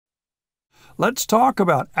Let's talk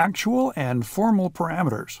about actual and formal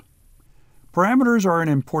parameters. Parameters are an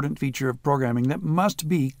important feature of programming that must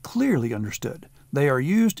be clearly understood. They are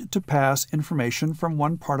used to pass information from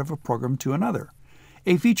one part of a program to another,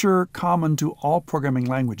 a feature common to all programming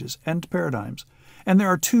languages and paradigms. And there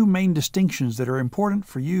are two main distinctions that are important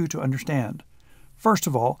for you to understand. First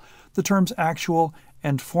of all, the terms actual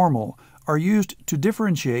and formal are used to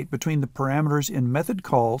differentiate between the parameters in method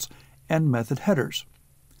calls and method headers.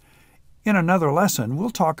 In another lesson,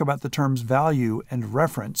 we'll talk about the terms value and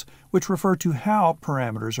reference, which refer to how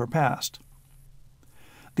parameters are passed.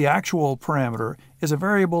 The actual parameter is a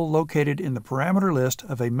variable located in the parameter list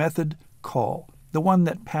of a method call, the one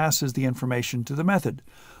that passes the information to the method,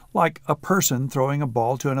 like a person throwing a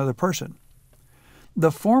ball to another person.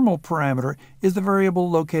 The formal parameter is the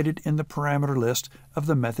variable located in the parameter list of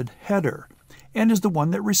the method header, and is the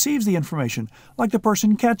one that receives the information, like the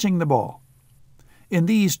person catching the ball. In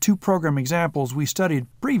these two program examples we studied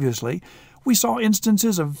previously, we saw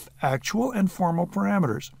instances of actual and formal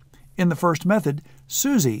parameters. In the first method,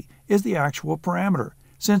 Susie is the actual parameter,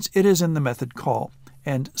 since it is in the method call,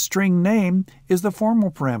 and string name is the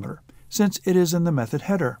formal parameter, since it is in the method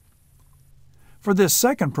header. For this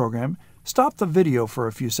second program, stop the video for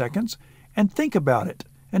a few seconds and think about it,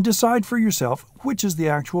 and decide for yourself which is the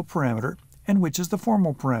actual parameter and which is the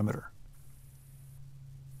formal parameter.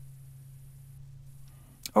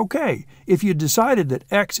 Okay, if you decided that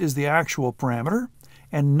x is the actual parameter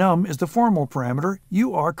and num is the formal parameter,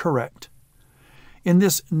 you are correct. In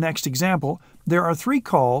this next example, there are three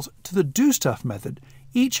calls to the doStuff method,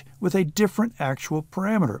 each with a different actual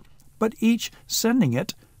parameter, but each sending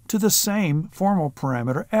it to the same formal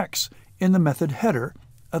parameter x in the method header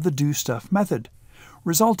of the doStuff method,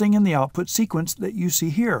 resulting in the output sequence that you see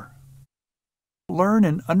here. Learn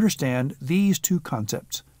and understand these two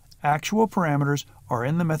concepts. Actual parameters are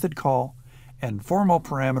in the method call, and formal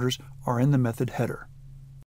parameters are in the method header.